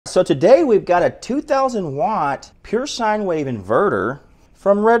So today we've got a 2000 watt pure sine wave inverter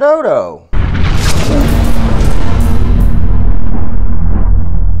from REDODO.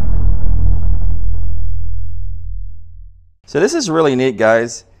 So this is really neat,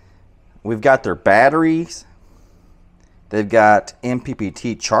 guys. We've got their batteries. They've got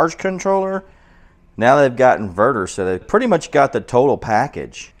MPPT charge controller. Now they've got inverters, so they've pretty much got the total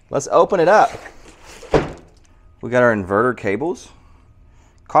package. Let's open it up. We got our inverter cables,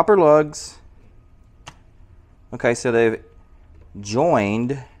 copper lugs. Okay, so they've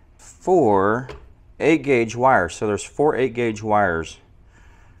joined 4 8-gauge wires. So there's 4 8-gauge wires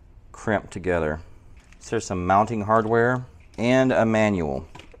crimped together. So there's some mounting hardware and a manual.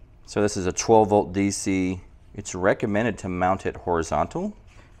 So this is a 12-volt DC. It's recommended to mount it horizontal.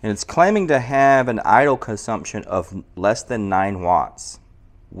 And it's claiming to have an idle consumption of less than 9 watts.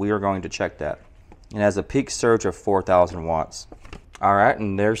 We are going to check that. It has a peak surge of 4,000 watts. All right,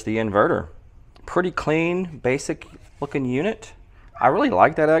 and there's the inverter. Pretty clean, basic looking unit. I really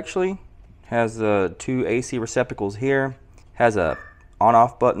like that actually. Has 2 AC receptacles here. Has a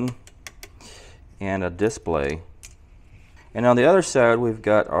on-off button and a display. And on the other side, we've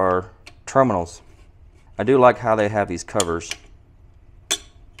got our terminals. I do like how they have these covers.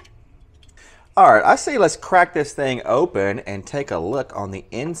 All right, I say let's crack this thing open and take a look on the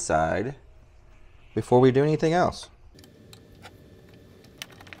inside before we do anything else.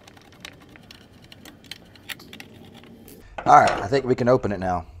 All right, I think we can open it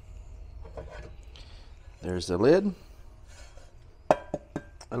now. There's the lid.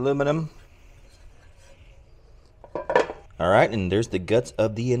 Aluminum. All right, and there's the guts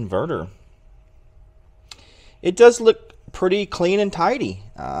of the inverter. It does look pretty clean and tidy.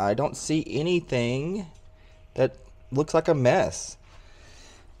 I don't see anything that looks like a mess.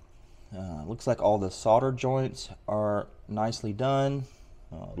 Looks like all the solder joints are nicely done.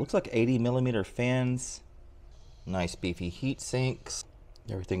 Looks like 80mm fans. Nice beefy heat sinks.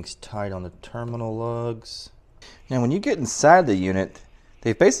 Everything's tight on the terminal lugs. Now when you get inside the unit,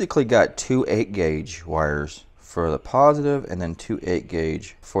 they've basically got 2 8-gauge wires for the positive and then 2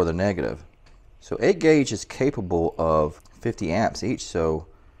 8-gauge for the negative. So 8-gauge is capable of 50 amps each, so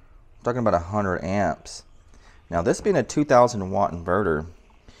we're talking about 100 amps. Now this being a 2000 watt inverter,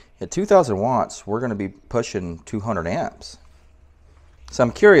 at 2000 watts we're going to be pushing 200 amps. So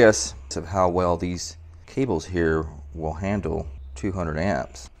I'm curious of how well these cables here will handle 200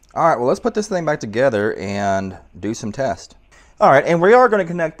 amps. Alright, well let's put this thing back together and do some tests. Alright, and we are going to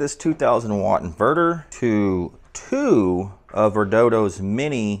connect this 2000 watt inverter to 2 of REDODO's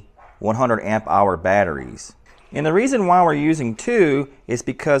mini 100 amp hour batteries. And the reason why we're using 2 is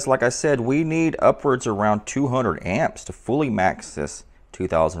because, like I said, we need upwards around 200 amps to fully max this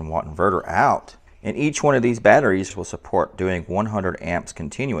 2000 watt inverter out. And each one of these batteries will support doing 100 amps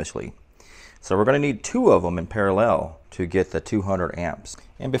continuously. So we're going to need 2 of them in parallel to get the 200 amps.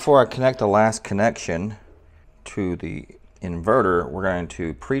 And before I connect the last connection to the inverter, we're going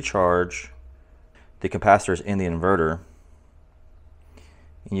to pre-charge the capacitors in the inverter.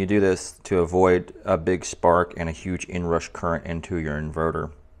 And you do this to avoid a big spark and a huge inrush current into your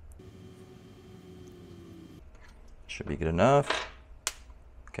inverter. Should be good enough.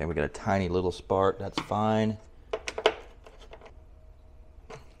 Okay, we got a tiny little spark, that's fine.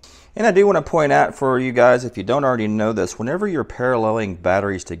 And I do want to point out for you guys, if you don't already know this, whenever you're paralleling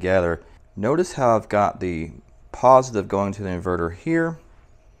batteries together, notice how I've got the positive going to the inverter here,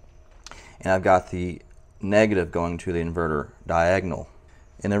 and I've got the negative going to the inverter diagonal.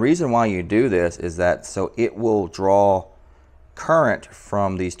 And the reason why you do this is that so it will draw current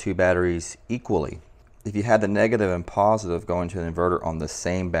from these 2 batteries equally. If you had the negative and positive going to the inverter on the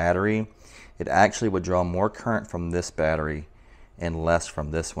same battery, it actually would draw more current from this battery and less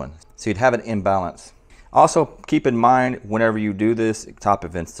from this one. So you'd have an imbalance. Also keep in mind, whenever you do this type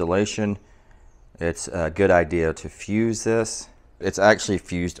of installation, it's a good idea to fuse this. It's actually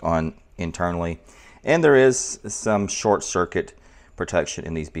fused on internally, and there is some short circuit protection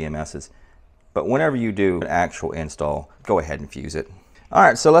in these BMSs. But whenever you do an actual install, go ahead and fuse it.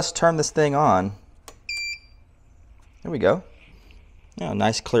 Alright, so let's turn this thing on. There we go. Yeah,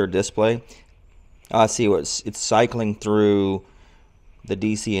 nice clear display. I see it's cycling through the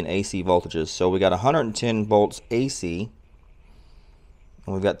DC and AC voltages. So we got 110 volts AC,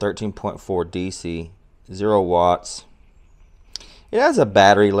 and we've got 13.4 DC, 0 watts. It has a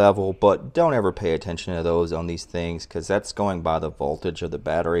battery level, but don't ever pay attention to those on these things because that's going by the voltage of the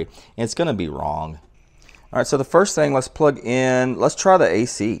battery, and it's going to be wrong. All right, so the first thing, let's plug in, let's try the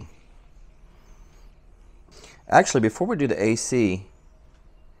AC. Actually, before we do the AC,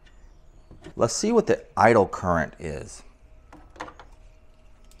 let's see what the idle current is.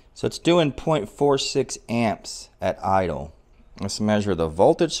 So it's doing 0.46 amps at idle. Let's measure the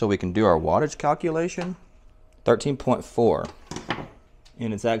voltage so we can do our wattage calculation. 13.4.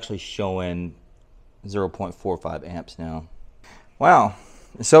 And it's actually showing 0.45 amps now. Wow.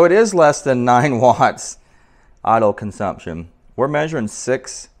 So it is less than 9 watts idle consumption. We're measuring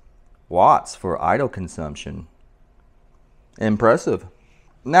 6 watts for idle consumption. Impressive.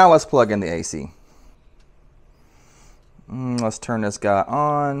 Now let's plug in the AC. Let's turn this guy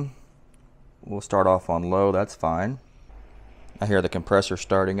on. We'll start off on low, that's fine. I hear the compressor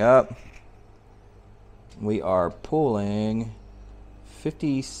starting up. We are pulling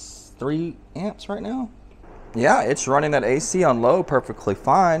 53 amps right now. Yeah, it's running that AC on low perfectly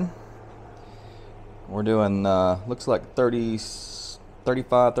fine. We're doing, looks like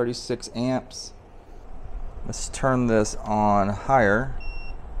 35, 36 amps. Let's turn this on higher.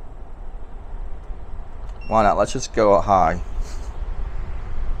 Why not? Let's just go high.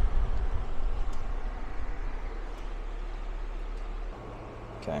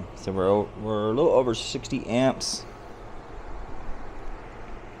 Okay, so we're a little over 60 amps.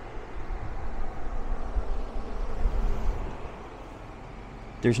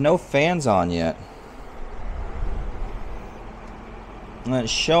 There's no fans on yet. And it's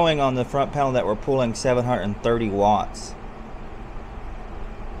showing on the front panel that we're pulling 730 watts.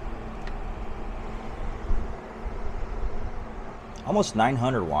 Almost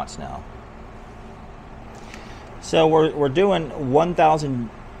 900 watts now. So we're doing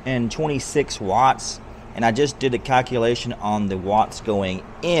 1026 watts, and I just did a calculation on the watts going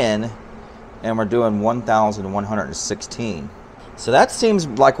in, and we're doing 1116. So that seems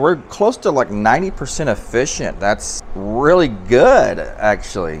like we're close to like 90% efficient. That's really good,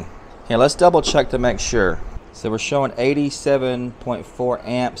 actually. Here, let's double check to make sure. So we're showing 87.4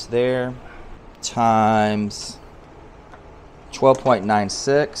 amps there times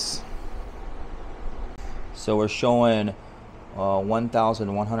 12.96. So we're showing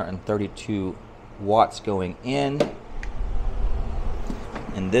 1132 watts going in,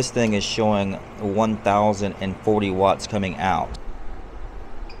 and this thing is showing 1040 watts coming out.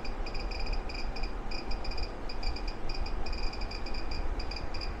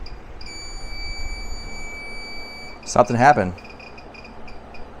 Something happened.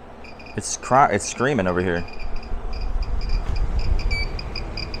 It's screaming over here.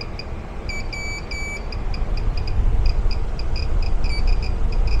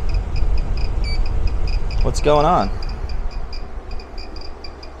 What's going on?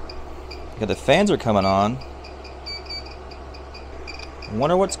 Yeah, the fans are coming on. I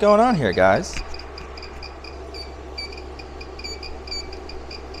wonder what's going on here, guys.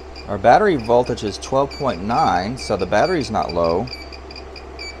 Our battery voltage is 12.9, so the battery's not low.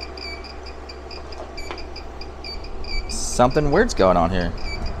 Something weird's going on here.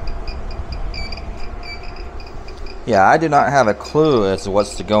 Yeah, I do not have a clue as to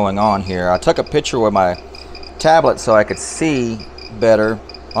what's going on here. I took a picture with my tablet so I could see better.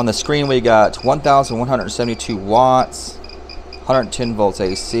 On the screen we got 1172 watts, 110 volts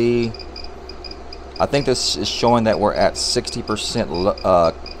AC. I think this is showing that we're at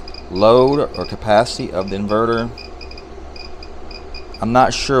 60% load or capacity of the inverter. I'm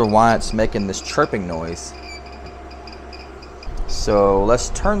not sure why it's making this chirping noise. So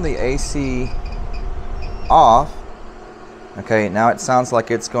let's turn the AC off. Okay, now it sounds like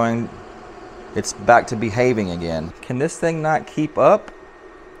it's back to behaving again. Can this thing not keep up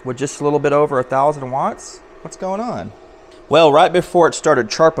with just a little bit over 1,000 watts? What's going on? Well, right before it started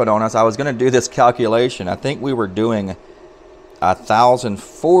chirping on us, I was going to do this calculation. I think we were doing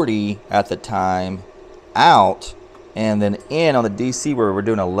 1,040 at the time out, and then in on the DC where we're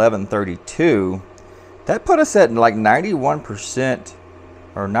doing 1132. That put us at like 91%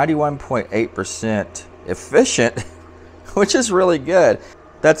 or 91.8% efficient, which is really good.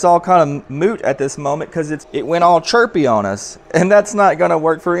 That's all kind of moot at this moment because it went all chirpy on us, and that's not going to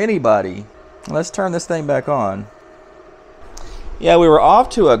work for anybody. Let's turn this thing back on. Yeah, we were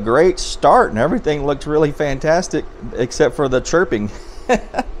off to a great start and everything looked really fantastic except for the chirping.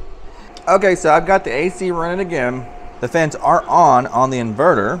 Okay, so I've got the AC running again. The fans are on the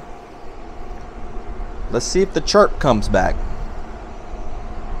inverter. Let's see if the chirp comes back.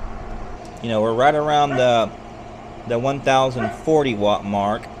 You know, we're right around the 1040 watt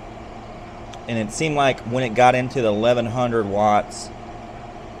mark, and it seemed like when it got into the 1100 watts,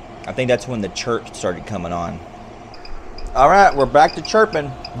 I think that's when the chirp started coming on. All right, we're back to chirping.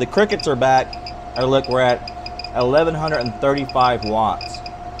 The crickets are back. Oh, look, we're at 1135 watts.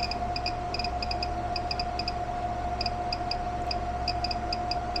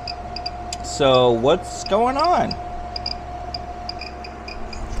 So what's going on?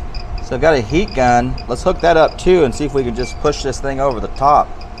 So I've got a heat gun. Let's hook that up too and see if we can just push this thing over the top.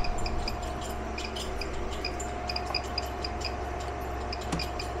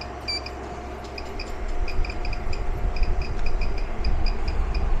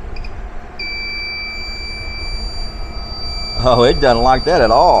 Oh, it doesn't like that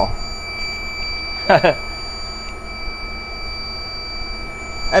at all.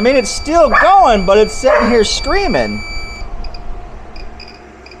 I mean, it's still going, but it's sitting here screaming.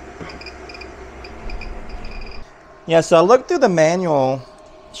 Yeah, so I looked through the manual.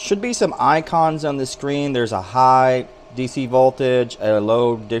 Should be some icons on the screen. There's a high DC voltage, a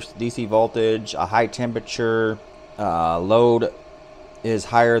low DC voltage, a high temperature. Load is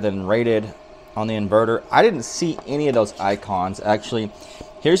higher than rated on the inverter. I didn't see any of those icons. Actually,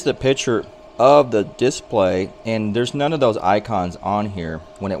 here's the picture of the display, and there's none of those icons on here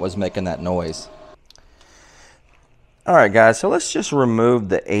when it was making that noise. All right, guys, so let's just remove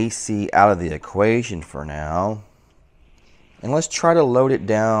the AC out of the equation for now. And let's try to load it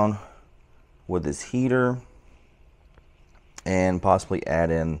down with this heater and possibly add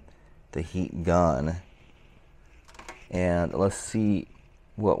in the heat gun. And let's see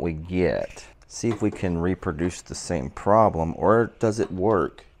what we get. See if we can reproduce the same problem, or does it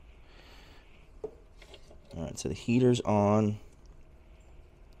work? All right, so the heater's on.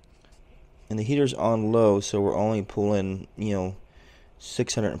 And the heater's on low, so we're only pulling,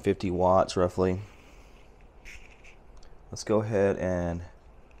 650 watts roughly. Let's go ahead and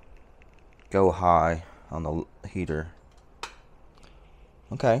go high on the heater.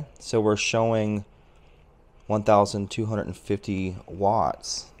 Okay, so we're showing 1,250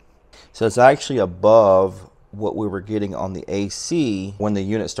 watts. So it's actually above what we were getting on the AC when the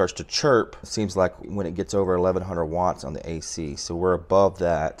unit starts to chirp. It seems like when it gets over 1,100 watts on the AC. So we're above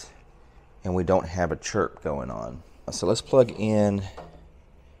that, and we don't have a chirp going on. So let's plug in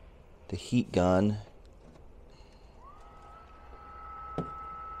the heat gun.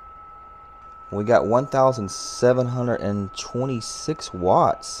 We got 1,726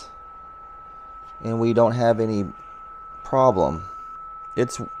 watts, and we don't have any problem.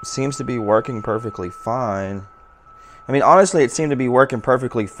 It seems to be working perfectly fine. I mean, honestly, it seemed to be working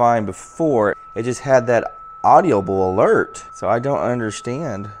perfectly fine before. It just had that audible alert. So I don't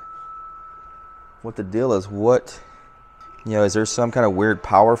understand what the deal is. Is there some kind of weird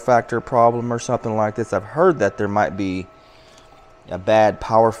power factor problem or something like this? I've heard that there might be a bad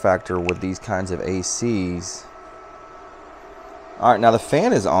power factor with these kinds of ACs. All right, now the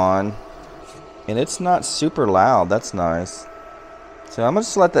fan is on, and it's not super loud. That's nice. So I'm going to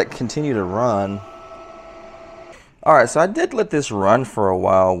just let that continue to run. All right, so I did let this run for a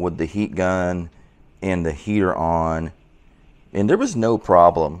while with the heat gun and the heater on, and there was no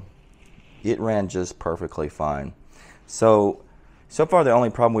problem. It ran just perfectly fine. So far the only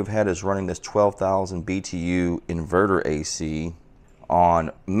problem we've had is running this 12,000 BTU inverter AC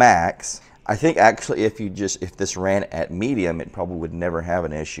on max. I think actually if this ran at medium, it probably would never have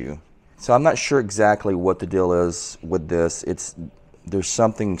an issue. So I'm not sure exactly what the deal is with this. There's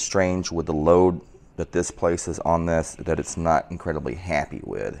something strange with the load that this places on this that it's not incredibly happy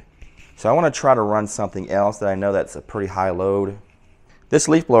with. So I want to try to run something else that I know that's a pretty high load. This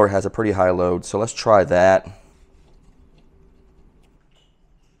leaf blower has a pretty high load, so let's try that.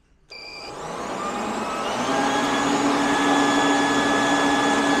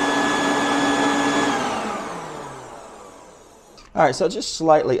 All right, so just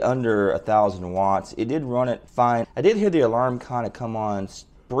slightly under 1,000 watts. It did run it fine. I did hear the alarm kind of come on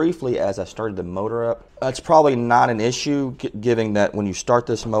briefly as I started the motor up. It's probably not an issue, given that when you start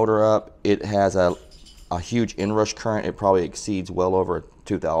this motor up, it has a huge inrush current. It probably exceeds well over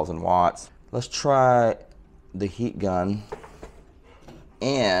 2,000 watts. Let's try the heat gun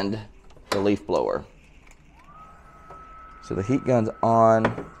and the leaf blower. So the heat gun's on.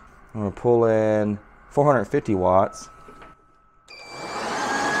 I'm gonna pull in 450 watts.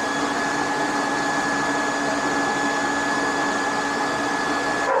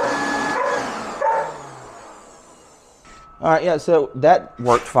 All right, yeah, so that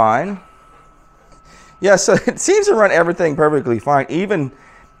worked fine. Yeah, so it seems to run everything perfectly fine, even,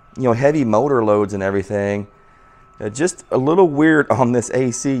 heavy motor loads and everything. Just a little weird on this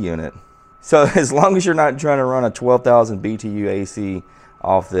AC unit. So as long as you're not trying to run a 12,000 BTU AC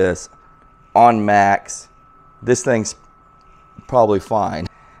off this on max, this thing's probably fine.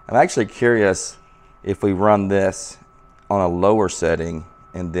 I'm actually curious if we run this on a lower setting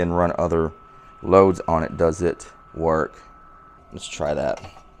and then run other loads on it, does it work? Let's try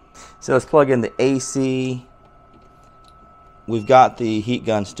that. So let's plug in the AC. We've got the heat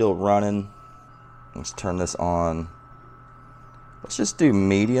gun still running. Let's turn this on. Let's just do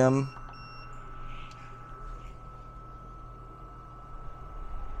medium.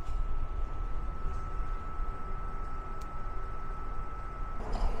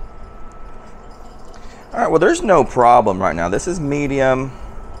 well, there's no problem right now. This is medium.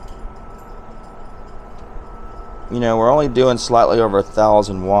 You know, we're only doing slightly over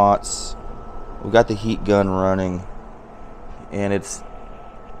 1,000 watts. We've got the heat gun running, and it's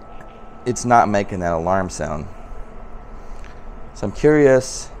not making that alarm sound. So I'm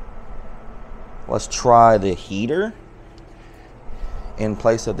curious. Let's try the heater in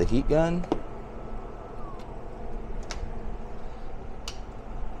place of the heat gun.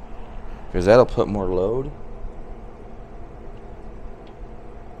 Because that'll put more load.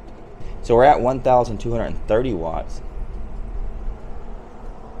 So we're at 1,230 watts.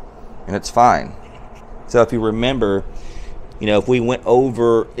 And it's fine. So if you remember, you know, if we went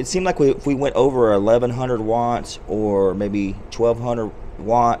over, it seemed like if we went over 1,100 watts or maybe 1,200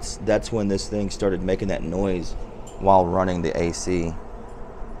 watts, that's when this thing started making that noise while running the AC.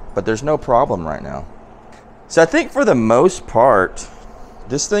 But there's no problem right now. So I think for the most part,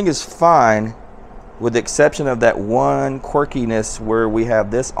 this thing is fine, with the exception of that one quirkiness where we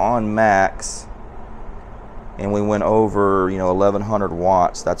have this on max and we went over, you know, 1,100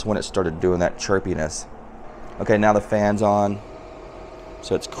 watts. That's when it started doing that chirpiness. Okay, now the fan's on,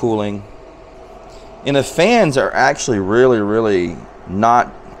 so it's cooling. And the fans are actually really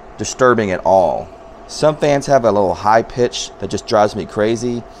not disturbing at all. Some fans have a little high pitch that just drives me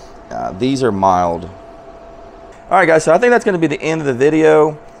crazy. These are mild. Alright guys, so I think that's going to be the end of the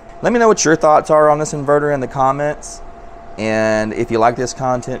video. Let me know what your thoughts are on this inverter in the comments. And if you like this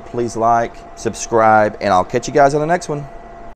content, please like, subscribe, and I'll catch you guys on the next one.